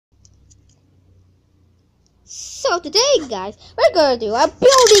So today, guys, we're gonna do a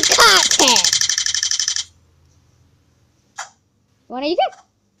building contest. You wanna eat it?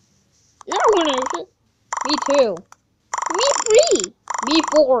 Yeah, I wanna eat it. Me too. Me 3. Me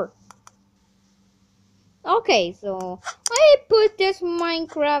 4. Okay, so I put this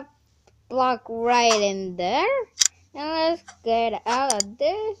Minecraft block right in there. And let's get out of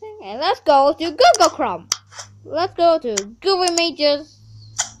this thing. And let's go to Google Chrome. Let's go to Google Images.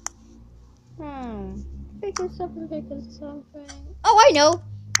 Fix something. Oh, I know.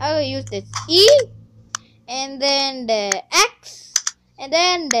 I will use this E, and then the X, and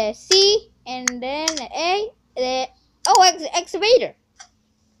then the C, and then the A, the excavator.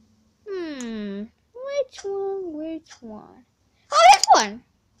 Which one? Oh, this one.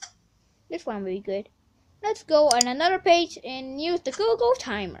 This one will be good. Let's go on another page and use the Google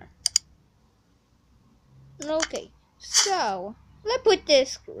timer. Okay, so let's put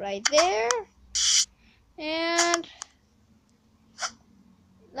this right there. And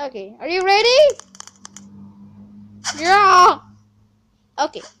okay, are you ready? Yeah.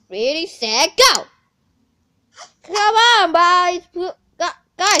 Okay, ready, set, go. Come on, guys.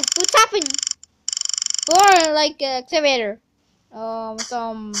 Guys, what's happening? For like excavator.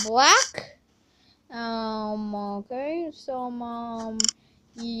 Some black. Okay, some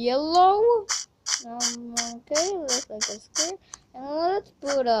yellow. Okay, looks like a square. And let's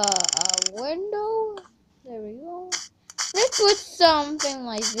put a window. There we go. Let's put something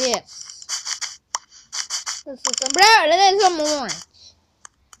like this. Let's put some brown and then some orange.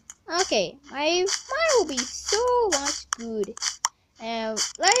 Okay, mine will be so much good. And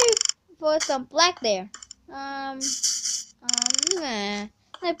let me put some black there. Let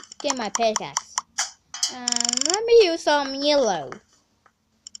me get my pickaxe. Let me use some yellow.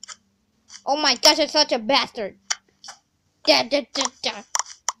 Oh my gosh, it's such a bastard.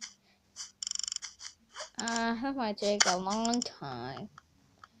 That might take a long time.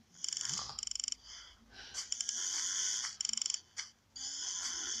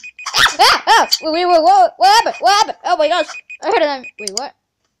 Wait, what happened? What happened? Oh my gosh, I heard them. Wait, what?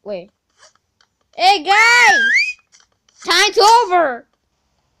 Wait. Hey guys! Time's over!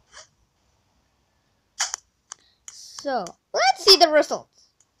 So, let's see the results.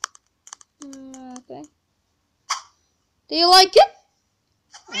 Okay. Do you like it?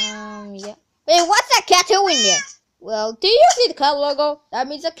 Yeah. Hey, what's that cat doing there? Well, do you see the cat logo? That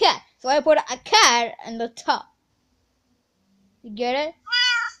means a cat. So I put a cat in the top. You get it?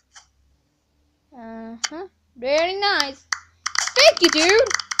 Very nice. Thank you, dude.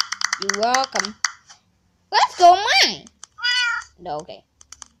 You're welcome. Let's go mine. Okay.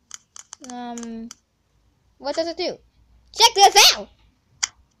 What does it do? Check this out.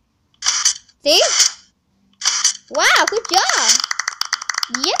 See? Wow, good job.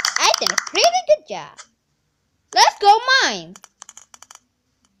 Yep, I did a pretty good job. Let's go mine.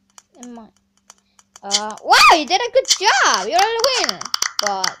 And mine. Wow, you did a good job. You're the winner.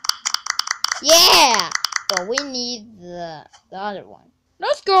 But yeah, but we need the other one.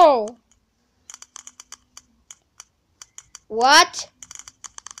 Let's go. What?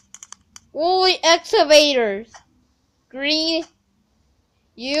 Holy excavators. Green,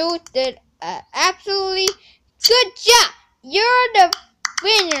 you did an absolutely good job. You're the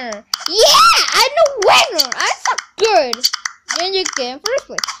winner. Yeah, I'm the winner. I'm so good. Then you get in first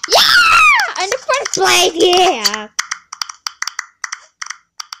place. Yeah, in the first place. Yeah.